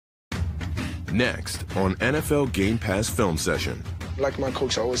Next on NFL Game Pass Film Session. Like my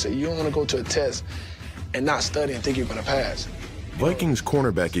coach always said, you don't want to go to a test and not study and think you're going to pass. Vikings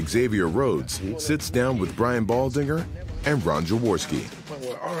cornerback Xavier Rhodes sits down with Brian Baldinger and Ron Jaworski.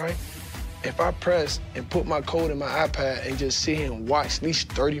 Well, all right, if I press and put my code in my iPad and just sit here and watch at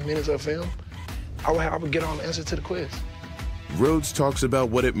least 30 minutes of film, I would get all the answers to the quiz. Rhodes talks about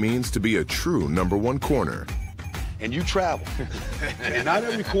what it means to be a true number one corner. And you travel. And not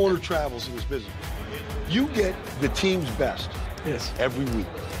every corner travels in this business. You get the team's best. Yes. Every week.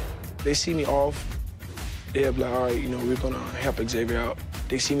 They see me off, they'll be like, all right, we're gonna help Xavier out.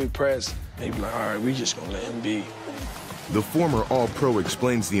 They see me press, they be like, all right, we just gonna let him be. The former All-Pro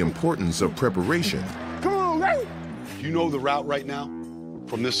explains the importance of preparation. Come on, man! Do you know the route right now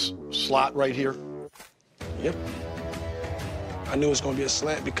from this slot right here? Yep. I knew it was gonna be a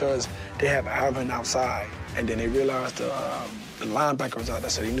slant because they have Ivan outside, and then they realized the linebacker was out there,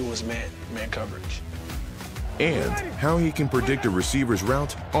 so they knew it was man coverage. And how he can predict a receiver's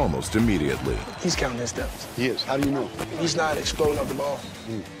route almost immediately. He's counting his steps. He is. How do you know? He's not exploding up the ball.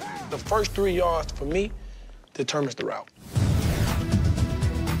 The first 3 yards, for me, determines the route.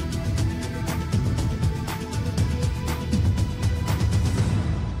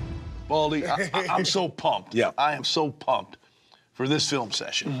 Baldy, I'm so pumped. Yeah. I am so pumped for this film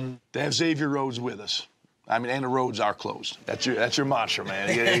session to have Xavier Rhodes with us. I mean, and the roads are closed. That's your mantra,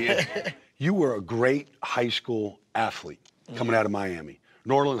 man. Yeah. You were a great high school athlete coming out of Miami,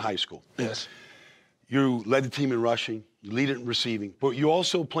 Norland High School. Yes. You led the team in rushing, you lead it in receiving, but you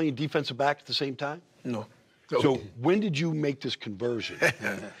also playing defensive back at the same time? No. So when did you make this conversion?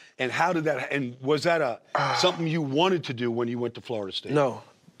 And how did that, and was that something you wanted to do when you went to Florida State? No.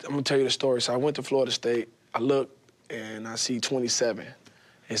 I'm gonna tell you the story. So I went to Florida State, I look, and I see 27.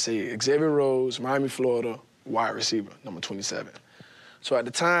 It say Xavier Rhodes, Miami, Florida, wide receiver, number 27. So at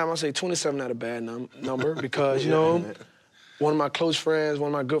the time, I say 27 not a bad number because, one of my close friends, one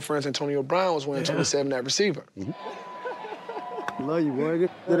of my good friends, Antonio Brown, was wearing 27 at receiver. Love you, boy.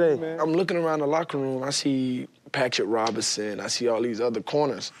 Today. I'm looking around the locker room, I see Patrick Robinson, I see all these other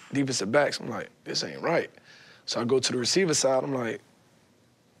corners, defensive backs. I'm like, this ain't right. So I go to the receiver side, I'm like,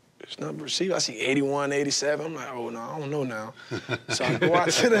 it's not receiver. I see 81, 87. I'm like, oh, no, I don't know now. So I go out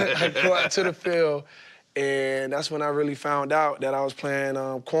to the field, and that's when I really found out that I was playing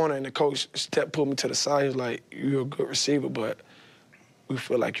corner, and the coach pulled me to the side. He was like, you're a good receiver, but we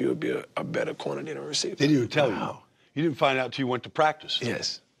feel like you'll be a better corner than a receiver. They didn't even tell you. You didn't find out until you went to practice.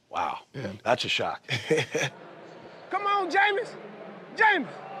 Yes. Wow. Yeah. That's a shock. Come on, James. James,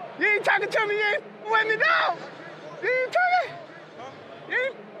 you ain't talking to me, you ain't with me now. You ain't talking. You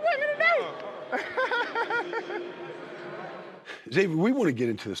ain't with me today. Xavier, we want to get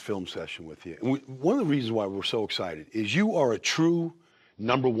into this film session with you. And one of the reasons why we're so excited is you are a true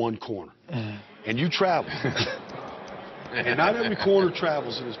number one corner. And you travel. And not every corner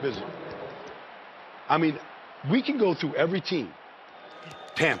travels in this business. I mean, we can go through every team.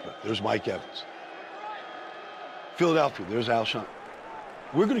 Tampa, there's Mike Evans. Philadelphia, there's Alshon.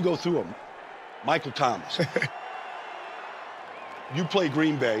 We're going to go through them. Michael Thomas. You play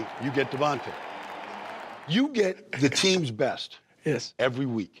Green Bay, you get Devontae. You get the team's best. Yes. Every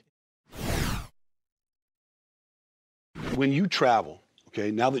week. When you travel, okay,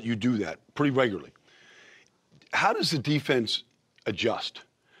 now that you do that pretty regularly, how does the defense adjust?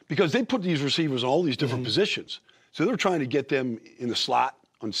 Because they put these receivers in all these different positions. So they're trying to get them in the slot,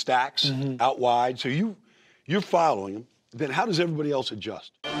 on stacks, out wide. So you're following them. Then how does everybody else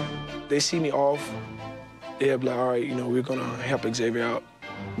adjust? They see me off, they'll be like, all right, we're gonna help Xavier out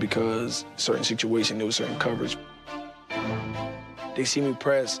because certain situation, there was certain coverage. They see me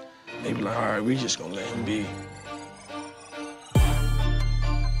press, they be like, all right, we just gonna let him be.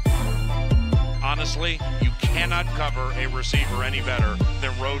 Honestly, you cannot cover a receiver any better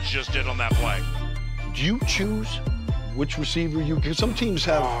than Rhodes just did on that play. Do you choose which receiver you, because some teams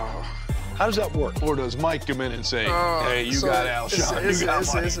have, how does that work? Or does Mike come in and say, hey, you got Alshon, you got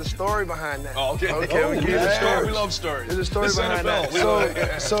Mike? It's a story behind that. Oh, okay. We love stories. There's a story behind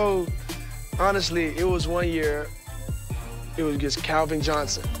that. So, honestly, it was one year, it was against Calvin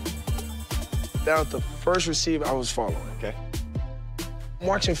Johnson. That was the first receiver I was following. Okay. I'm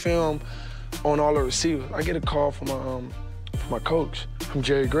watching film on all the receivers. I get a call from my coach, from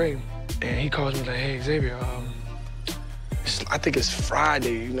Jerry Gray, and he calls me like, hey, Xavier, I think it's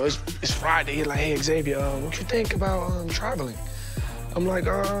Friday, it's Friday. He's like, hey, Xavier, what you think about traveling? I'm like,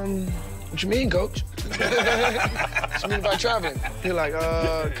 what you mean, coach? What you mean about traveling? He's like,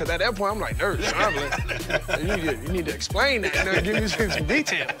 because at that point, I'm like, nervous, traveling. You need to explain that, give me some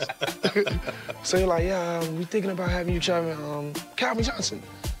details. So he's like, yeah, we're thinking about having you traveling Calvin Johnson.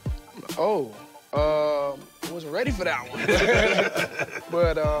 I'm like, I wasn't ready for that one.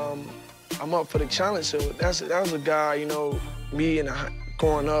 But I'm up for the challenge. So that was a guy, you know, me and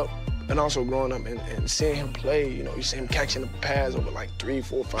growing up, and also growing up and seeing him play. You know, you see him catching the pass over like 3,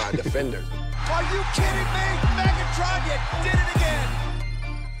 4, 5 defenders. Are you kidding me? Megatron, you did it again.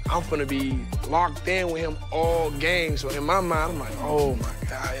 I'm finna be locked in with him all game. So in my mind, I'm like, oh my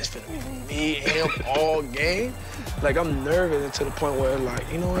God, it's finna be me and him all game. Like, I'm nervous to the point where,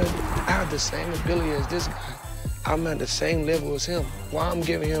 like, you know what? I have the same ability as this guy. I'm at the same level as him. Why I'm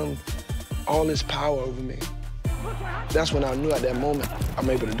giving him all this power over me? That's when I knew at that moment I'm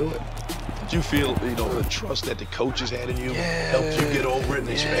able to do it. Did you feel, you know, the trust that the coaches had in you helped you get over it and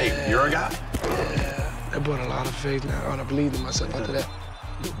they say, hey, you're a guy? Yeah, that brought a lot of faith now, and I believed in myself after that.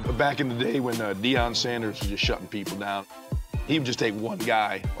 Back in the day when Deion Sanders was just shutting people down, he would just take one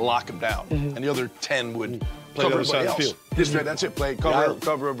guy, lock him down, and the other 10 would play cover everybody else. Just that's it, play, cover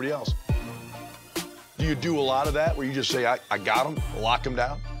everybody else. Do you do a lot of that where you just say, I got him, lock him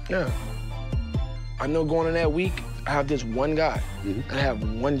down? Yeah. I know going in that week, I have this one guy, and I have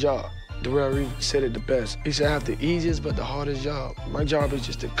one job. Darrell Reed said it the best. He said, I have the easiest but the hardest job. My job is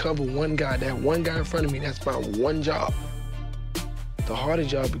just to cover one guy. That one guy in front of me, that's my one job. The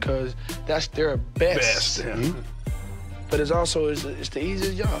hardest job because that's their best. But it's also, it's the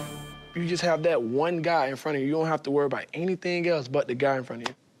easiest job. You just have that one guy in front of you. You don't have to worry about anything else but the guy in front of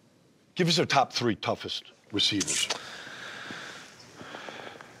you. Give us our top 3 toughest receivers.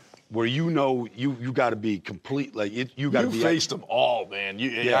 Where you know you got to be complete, like you got to be. You faced them all, man.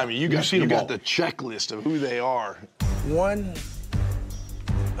 I mean, you got the checklist of who they are. One,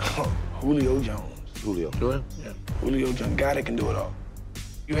 Julio Jones. Julio. Yeah. Julio Jones, guy that can do it all.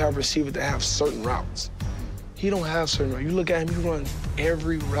 You have receivers that have certain routes. He don't have certain routes. You look at him, he runs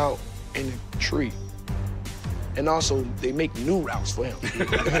every route in the tree. And also, they make new routes for him.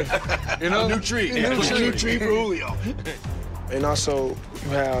 You know? New tree. New tree for Julio. And also, you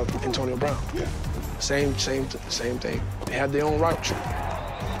have Antonio Brown. Yeah. Same thing. They have their own route tree.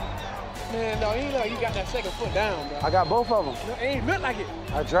 Man, no, you know you got that second foot down, bro. I got both of them. It ain't meant like it.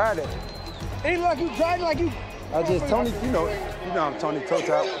 I tried it. Ain't like you dragging like you. I just, Tony, you know I'm Tony Toe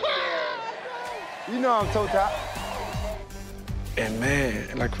Top. You know I'm Toe Top. And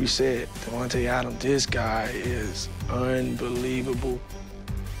man, like we said, Devontae Adams, this guy is unbelievable.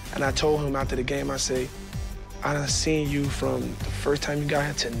 And I told him after the game, I say, I done seen you from the first time you got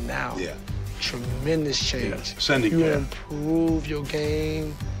here to now. Yeah. Tremendous change. Yeah. You improved your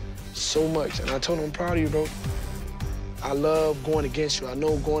game so much. And I told him, I'm proud of you, bro. I love going against you. I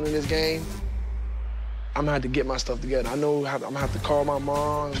know going in this game, I'm gonna have to get my stuff together. I know I'm gonna have to call my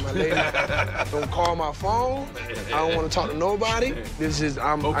mom, my lady. Don't call my phone. I don't want to talk to nobody.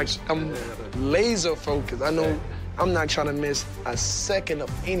 I'm laser focused. I know I'm not trying to miss a second of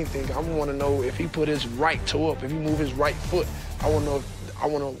anything. I want to know if he put his right toe up, if he move his right foot. I want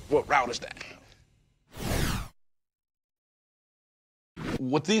to know what route is that.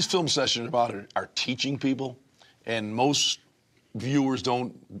 What these film sessions are about are teaching people, and most viewers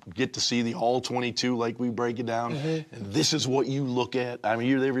don't get to see the all 22 like we break it down. And this is what you look at. I mean,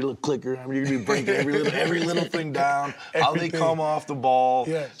 you're every little clicker. I mean, you're gonna be breaking every little thing down. How they come off the ball.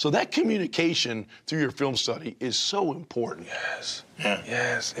 Yes. So that communication through your film study is so important. Yes. Yeah.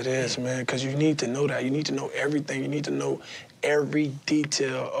 Yes, it is, man. Because you need to know that. You need to know everything. You need to know every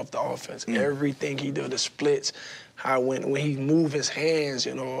detail of the offense. Everything he does, the splits. How when he move his hands,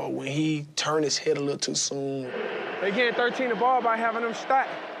 you know, when he turn his head a little too soon. They getting 13 the ball by having them stacked.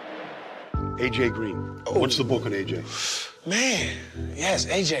 AJ Green. What's the book on AJ? Man, yes,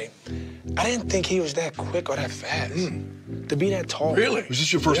 AJ. I didn't think he was that quick or that fast. To be that tall. Really? Was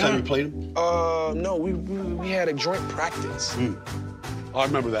this your first time you played him? No, we had a joint practice. Oh, I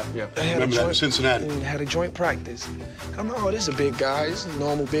remember that. Yeah. I remember that in Cincinnati. Had a joint practice. And I'm like, oh, this is a big guy. This is a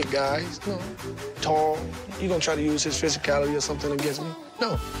normal big guy. He's, you know, tall. You gonna try to use his physicality or something against me?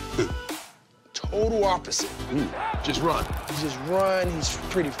 No. Total opposite. Just run. Just run. He's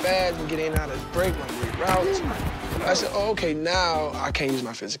pretty fast. He get in and out of his break, run great routes. I said, oh, okay, now I can't use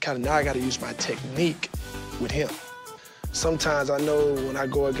my physicality. Now I got to use my technique with him. Sometimes I know when I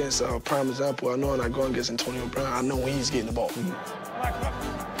go against, prime example, I know when I go against Antonio Brown, I know when he's getting the ball.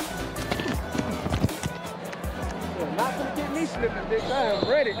 Not gonna get me slipping, big. I am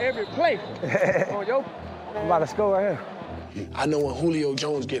ready every play. I'm about to score right here. I know when Julio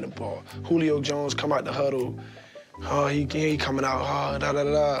Jones getting the ball. Julio Jones come out the huddle. Oh, he coming out hard,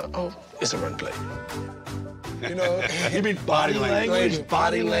 Oh, it's a run play. You know? You mean body language?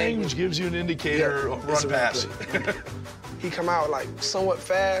 Body language gives you an indicator of run pass. He come out like somewhat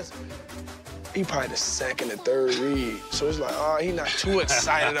fast. he probably the second or third read. So it's like, oh, he not too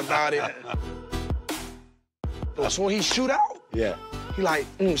excited about it. So when he shoot out, he like,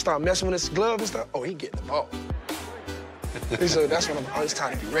 start messing with his glove and stuff. Oh, he getting the ball. So that's when it's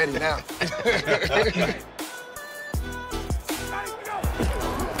time to be ready now.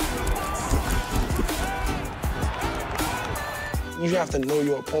 You have to know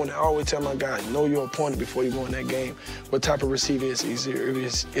your opponent. I always tell my guys, know your opponent before you go in that game. What type of receiver is he? Is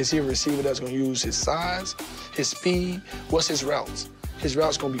he a receiver that's going to use his size, his speed? What's his routes? His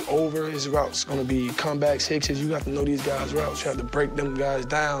route's going to be over. His route's going to be comebacks, Hickses. You have to know these guys' routes. You have to break them guys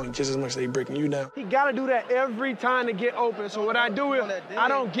down just as much as they breaking you down. He got to do that every time to get open. So what I do is I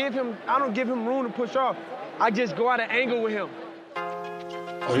don't give him room to push off. I just go out of angle with him.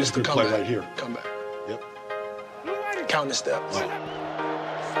 Oh, this is the play right here. Come back. Yep. Count the steps.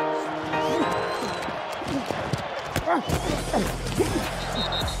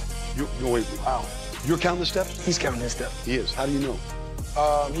 Wow. You're counting the steps? He's counting his steps. He is. How do you know?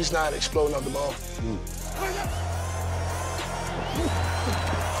 He's not exploding off the ball.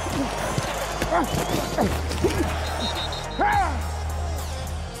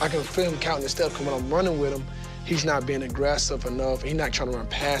 I can feel him counting the steps because when I'm running with him, he's not being aggressive enough. He's not trying to run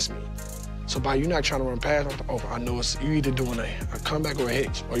past me. So by you not trying to run past me, I know it's you either doing a comeback or a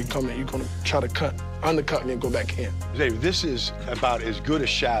hitch, or you're going to try to undercut me and go back in. Xavier, this is about as good a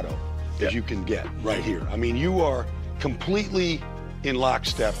shadow as you can get right here. I mean, you are completely in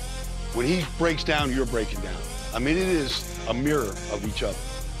lockstep. When he breaks down, you're breaking down. I mean, it is a mirror of each other.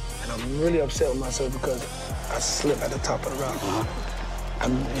 And I'm really upset with myself because I slipped at the top of the route.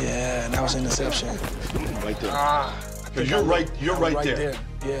 Yeah, and that was an interception. Right there. Because you're right there.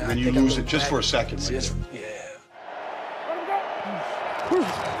 Yeah. And then you lose it just for a second. Right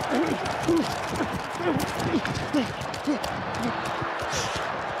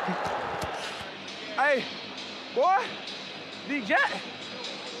Hey, boy, DJ,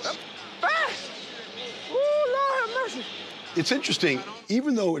 fast. Ooh, Lord have mercy. It's interesting,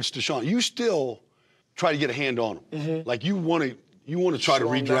 even though it's Deshaun, you still try to get a hand on him. Like you want to try to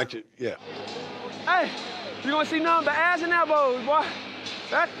redirect it. Yeah. Hey, you gonna see nothing but ass and elbows, boy.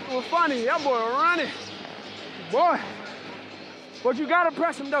 That was funny. That boy running. Boy, but you gotta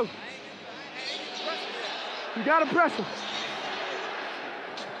press him though. You gotta press him.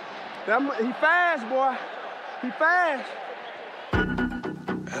 He fast, boy. He fast.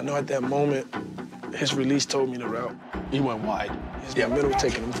 I know at that moment, his release told me the route. He went wide. His momentum was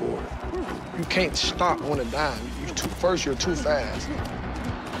taking him forward. You can't stop on a dime. First, you're too fast.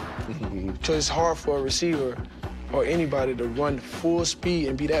 So it's hard for a receiver or anybody to run full speed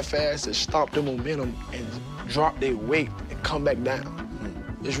and be that fast to stop the momentum and drop their weight and come back down.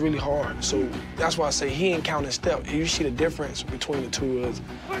 It's really hard. So that's why I say he ain't counting steps. You see the difference between the two is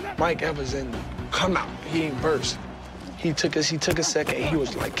Mike Evans and come out. He ain't burst. He took a second and he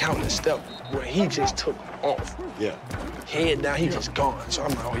was like counting step where he just took off. Yeah. Head down, he just gone. So I'm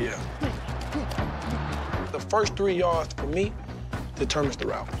like, oh yeah. The first 3 yards for me determines the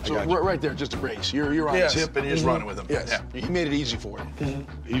route. So right there, just a brace. You're on his hip and you're just running with him. Yes. Yeah. He made it easy for you.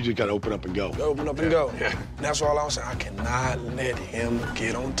 You just got to open up and go. Open up and go. Yeah. And that's all I'm saying. I cannot let him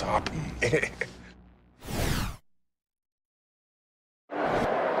get on top of me.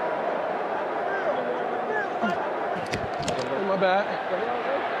 My bad.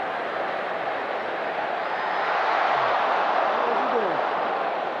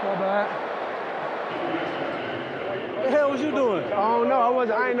 My bad. What the hell was you doing? I don't know.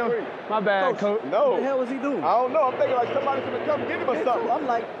 I ain't know. My bad, coach. No. What the hell was he doing? I don't know. I'm thinking like somebody's gonna come get him or something. I'm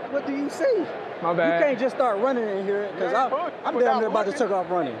like, what do you see? My bad. You can't just start running in here, because I'm down there about to take off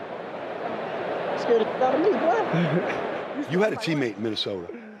running. Scared the shit out of me, boy. You had a teammate in Minnesota,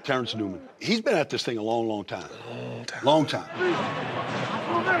 Terrence Newman. He's been at this thing a long, long time. Long time.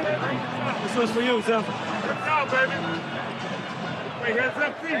 This one's for you, Zephyr. Good job, baby. Wait, here's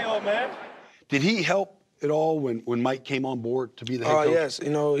that thing. Hey, old man. Did he help at all when Mike came on board to be the head coach? Yes.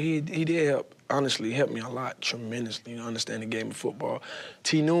 You know, he did help. Honestly, he helped me a lot, tremendously, understand the game of football.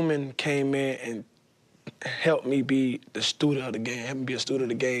 T. Newman came in and helped me be the student of the game, helped me be a student of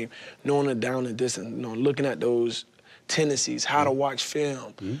the game, knowing the down and distance, looking at those tendencies, how to watch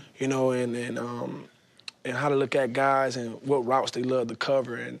film, and how to look at guys and what routes they love to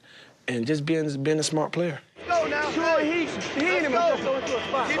cover, and just being a smart player. Go now. Sure, he ain't even just going to a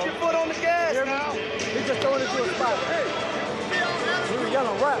spot. Keep your foot on the gas now. He's just throwing it to a spot. Hey. He was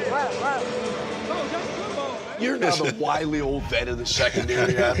yelling, rap. You're now the wily old vet of the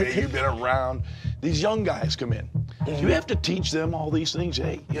secondary. I mean, you've been around. These young guys come in. You have to teach them all these things.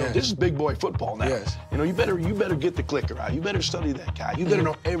 Hey, you know, this is big boy football now. Yes. You know, you better get the clicker out. You better study that guy. You better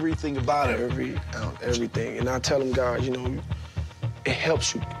know everything about it. Everything. And I tell them guys, you know, it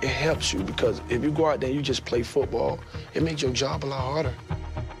helps you. It helps you because if you go out there and you just play football, it makes your job a lot harder.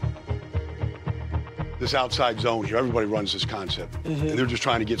 This outside zone here, everybody runs this concept. And they're just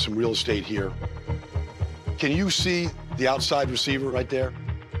trying to get some real estate here. Can you see the outside receiver right there?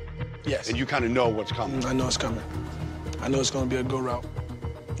 Yes. And you kind of know what's coming. I know it's coming. I know it's going to be a go route.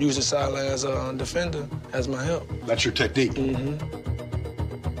 Use the sideline as a defender, as my help. That's your technique.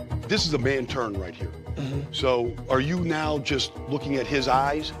 This is a man turn right here. So are you now just looking at his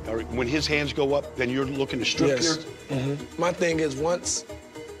eyes? Or when his hands go up, then you're looking to strip here? My thing is once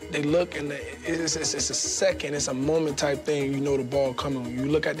they look and it's a second, it's a moment type thing, you know the ball coming. You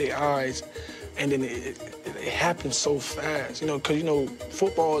look at their eyes and then it happens so fast, you know, because, you know,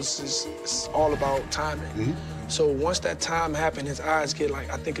 football is all about timing. So once that time happens, his eyes get like,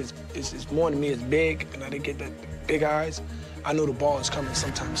 I think it's more than me, it's big, and I didn't get that big eyes. I know the ball is coming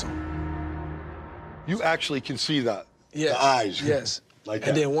sometime soon. You actually can see the eyes. Yes. Like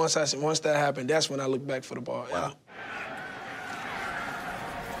and that. then once that happened, that's when I look back for the ball. Wow.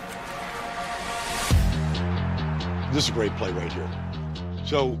 This is a great play right here.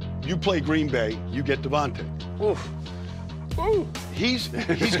 So you play Green Bay, you get Devontae. Oof. Ooh. He's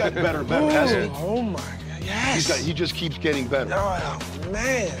gotten better and better, hasn't he? Oh my God, yes. He just keeps getting better. Oh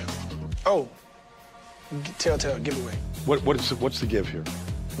man. Oh. Tell, give it away. What's the give here?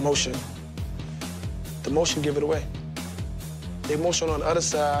 Motion. The motion give it away. They motion on the other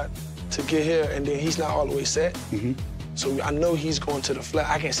side to get here, and then he's not all the way set. So I know he's going to the flat.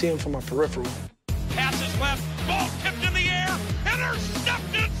 I can see him from my peripheral. Passes left, ball tipped in the air,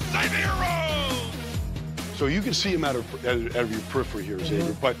 intercepted, Xavier Rhodes! So you can see him out of your periphery here,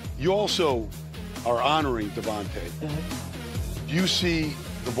 Xavier, but you also are honoring Devontae. Do you see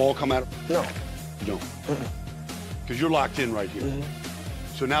the ball come out? No. No. Because you're locked in right here.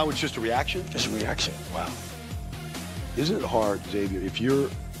 So now it's just a reaction? Just a reaction. Wow. Isn't it hard, Xavier, if you're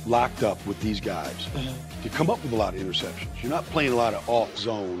locked up with these guys, to come up with a lot of interceptions? You're not playing a lot of off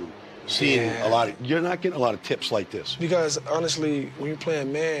zone, seeing a lot of, you're not getting a lot of tips like this. Because honestly, when you're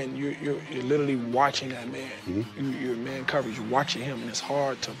playing man, you're literally watching that man. You're man coverage, you're watching him, and it's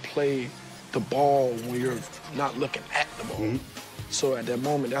hard to play the ball when you're not looking at the ball. So at that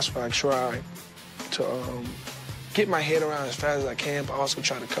moment, that's why I try to get my head around as fast as I can, but also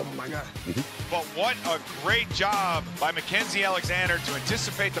try to cover my guy. But what a great job by Mackenzie Alexander to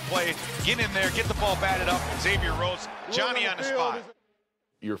anticipate the play, get in there, get the ball batted up, and Xavier Rhodes, Johnny on the spot.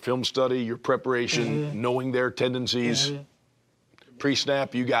 Your film study, your preparation, knowing their tendencies,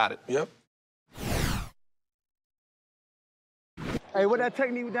 pre-snap, you got it. Yep. Hey, what that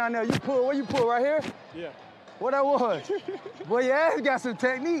technique down there? Where you pull, right here? Yeah. What that was? Boy, your ass got some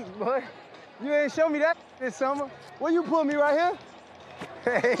technique, boy. You ain't show me that this summer. Where you pull me right here?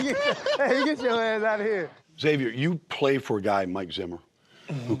 Hey, get your ass out of here. Xavier, you play for a guy, Mike Zimmer,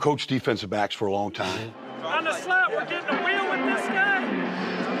 who coached defensive backs for a long time. On the slot, we're getting a wheel with this guy,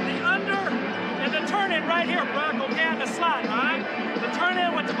 the under, and the turn-in right here, Brock, okay, on the slot, all right? The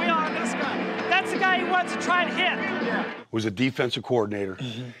turn-in with the wheel on this guy. That's the guy he wants to try and hit. Was a defensive coordinator.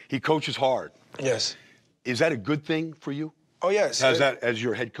 He coaches hard. Yes. Is that a good thing for you? Oh, yes. As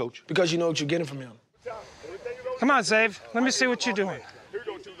your head coach? Because you know what you're getting from him. Come on, Zave. Let me see what you're doing. Here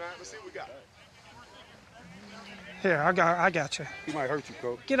we go, 2-9. Let's see what we got. Here, I got you. He might hurt you,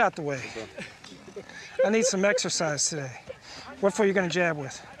 coach. Get out the way. I need some exercise today. What for you going to jab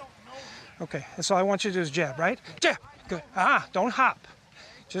with? Okay, that's all I want you to do is jab, right? Jab. Good. Don't hop.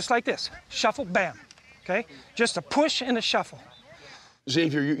 Just like this. Shuffle, bam. Okay? Just a push and a shuffle.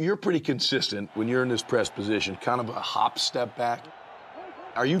 Xavier, you're pretty consistent when you're in this press position, kind of a hop step back.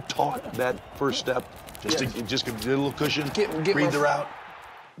 Are you taught that first step? Just to get a little cushion, read the route?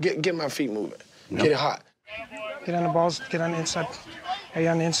 Get my feet moving. Get it hot. Get on the balls, get on the inside. Are you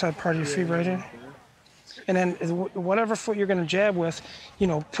on the inside part of your feet right here? And then whatever foot you're going to jab with, you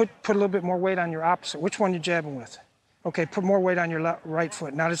know, put a little bit more weight on your opposite. Which one you're jabbing with? Okay, put more weight on your right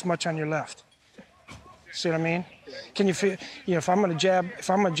foot, not as much on your left. See what I mean? Can you feel? You know, if I'm gonna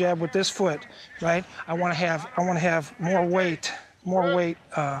jab with this foot, right? I want to have more weight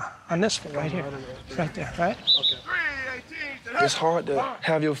on this foot right here, right there, right? Okay. It's hard to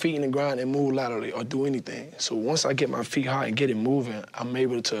have your feet in the ground and move laterally or do anything. So once I get my feet high and get it moving, I'm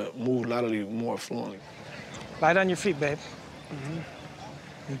able to move laterally more fluently. Light on your feet, babe.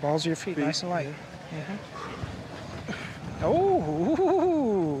 And balls of your feet, nice and light.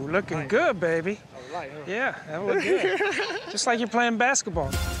 Oh, looking good, baby. Yeah, that looked good. Just like you're playing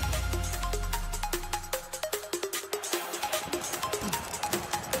basketball.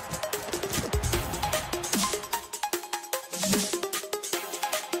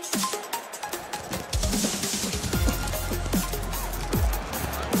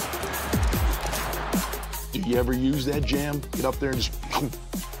 Do you ever use that jam? Get up there and just...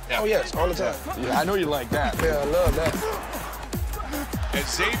 Oh, yes, all the time. Yeah, I know you like that. Yeah, I love that. And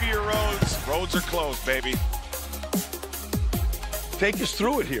Xavier Rhodes, roads are closed, baby. Take us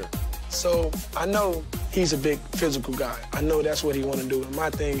through it here. So I know he's a big physical guy. I know that's what he want to do. And my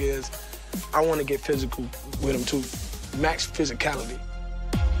thing is, I want to get physical with him too. Max physicality.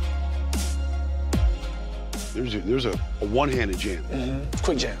 There's a one-handed jam.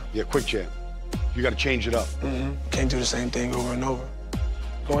 Quick jam. Yeah, quick jam. You got to change it up. Can't do the same thing over and over.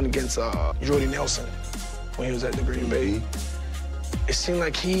 Going against Jordy Nelson when he was at the Green Bay, it seemed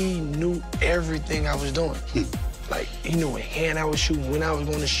like he knew everything I was doing. Like, he knew what hand I was shooting, when I was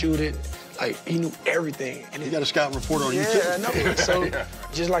going to shoot it. Like, he knew everything. And you got a scouting report on you, too. Yeah, I know. So,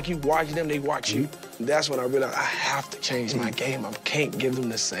 just like you watch them, they watch you. That's when I realized I have to change my game. I can't give them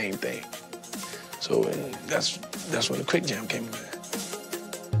the same thing. So, and that's when the quick jam came in there.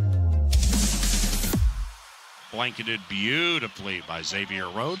 Blanketed beautifully by Xavier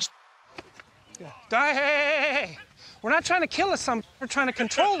Rhodes. Hey. We're not trying to kill us, we're trying to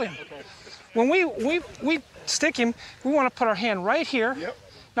control him. When we stick him, we want to put our hand right here.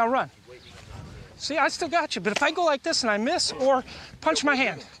 Now run. See, I still got you, but if I go like this and I miss, or punch my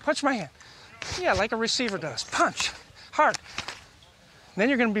hand. Yeah, like a receiver does. Punch, hard. Then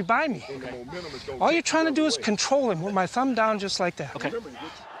you're gonna be by me. All you're trying to do is control him with my thumb down just like that. Okay.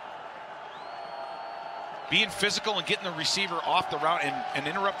 Being physical and getting the receiver off the route and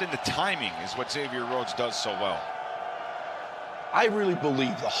interrupting the timing is what Xavier Rhodes does so well. I really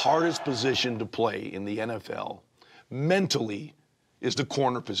believe the hardest position to play in the NFL mentally is the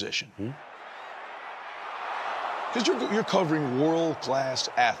corner position. Because you're covering world-class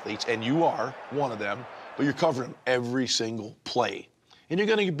athletes, and you are one of them, but you're covering every single play. And you're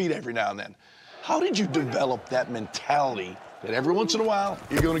going to get beat every now and then. How did you develop that mentality that every once in a while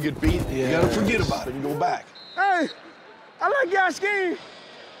you're going to get beat, you got to forget about it and go back? Hey, I like y'all scheme.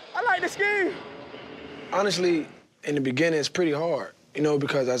 I like the scheme. Honestly, in the beginning, it's pretty hard, you know,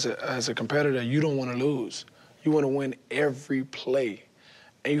 because as a competitor, you don't want to lose. You want to win every play.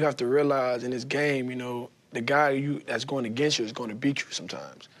 And you have to realize in this game, you know, the guy that's going against you is going to beat you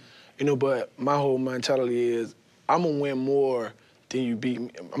sometimes. You know, but my whole mentality is I'm going to win more than you beat me.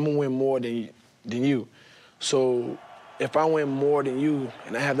 I'm going to win more than you. So if I win more than you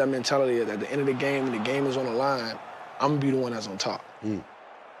and I have that mentality that at the end of the game, and the game is on the line, I'm going to be the one that's on top.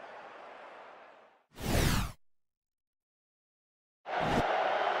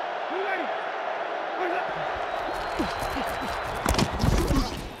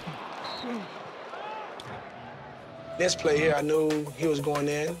 This play here, I knew he was going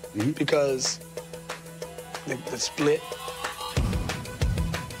in because the split,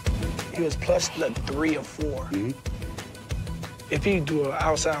 he was plus like 3 or 4. If he do an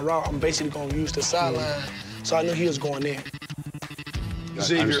outside route, I'm basically going to use the sideline, so I knew he was going in.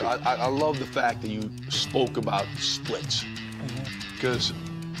 Xavier, I love the fact that you spoke about splits, because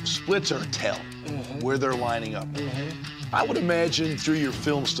splits are a tell where they're lining up. I would imagine through your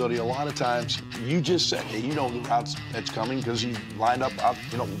film study, a lot of times you just said, hey, you know the routes that's coming because he lined up out,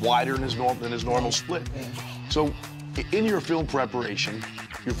 you know, wider than his normal split. So in your film preparation,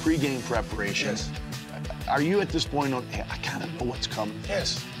 your pregame preparation, are you at this point on, hey, I kind of know what's coming?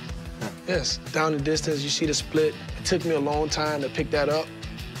 Yes. Yes. Down the distance, you see the split. It took me a long time to pick that up.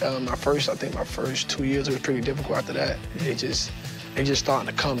 I think my first 2 years, it was pretty difficult. After that, it just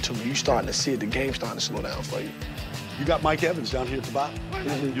starting to come to me. You starting to see it, the game starting to slow down for you. You got Mike Evans down here at the bottom.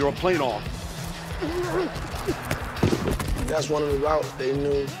 You're a plane off. That's one of the routes they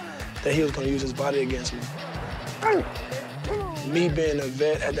knew that he was going to use his body against me. Me being a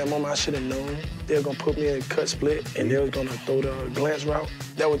vet at that moment, I should have known they were going to put me in a cut split and they were going to throw the glance route.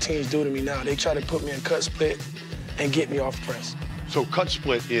 That's what teams do to me now. They try to put me in cut split and get me off press. So cut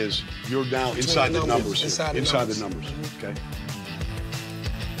split is you're now inside the numbers. Inside the numbers. Okay.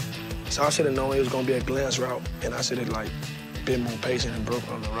 So I should have known it was going to be a glance route, and I should have, like, been more patient and broken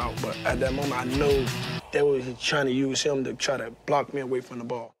on the route. But at that moment, I know they were trying to use him to try to block me away from the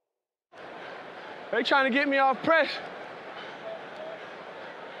ball. They trying to get me off press.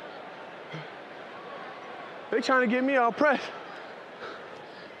 They trying to get me off press.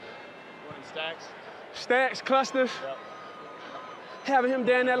 Running stacks? Stacks, clusters. Yep. Having him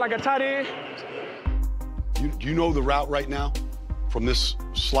down there like a tight end. Do you know the route right now? From this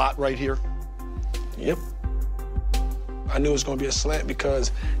slot right here? Yep. I knew it was going to be a slant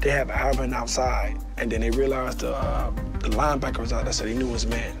because they have Alvin outside, and then they realized the linebacker was out there, so they knew it was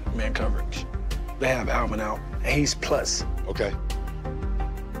man coverage. They have Alvin out, and he's plus. Okay.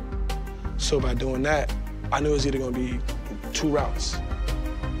 So by doing that, I knew it was either going to be 2 routes.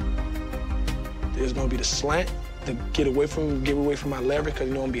 There's gonna be the slant to get away from my leverage, because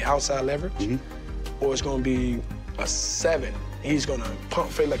you know I'm gonna be outside leverage. Or it's gonna be a 7. He's gonna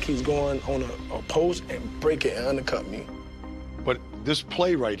pump fake like he's going on a post and break it and undercut me. But this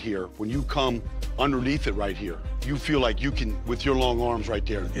play right here, when you come underneath it right here, you feel like you can, with your long arms right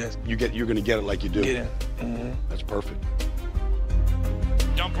there, yes, you're gonna get it like you do. Get in. That's perfect.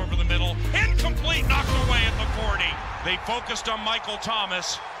 Dump over the middle, incomplete, knocked away at the 40. They focused on Michael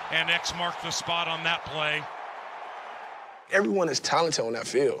Thomas, and X marked the spot on that play. Everyone is talented on that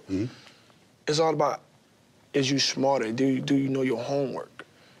field. It's all about, is you smarter? Do you know your homework?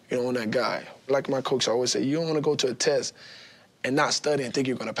 You know, on that guy. Like my coach always say, you don't want to go to a test and not study and think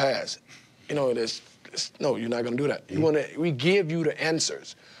you're gonna pass. You know, no, you're not gonna do that. We give you the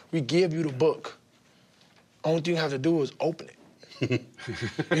answers. We give you the book. Only thing you have to do is open it. You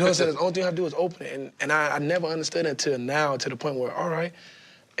know what I'm saying? The only thing I have to do is open it. And I never understood it until now, to the point where, all right,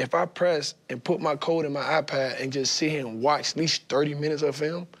 if I press and put my code in my iPad and just sit here and watch at least 30 minutes of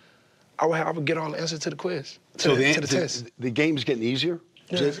film, I would get all the answers to the quiz, to the test. The game's getting easier?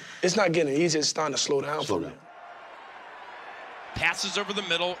 Yeah, it's not getting easier, it's starting to slow down for me. Passes over the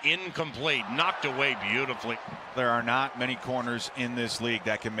middle, incomplete, knocked away beautifully. There are not many corners in this league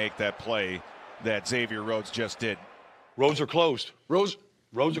that can make that play that Xavier Rhodes just did. Roads are closed. Roads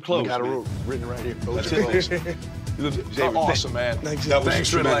are closed. We got a written right here. That's it. Xavier, awesome, man. That was Thanks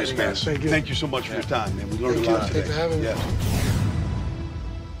tremendous, for man. Thank you. Thank you so much for your time, man. We learned a lot today. Thanks for having me. Yes.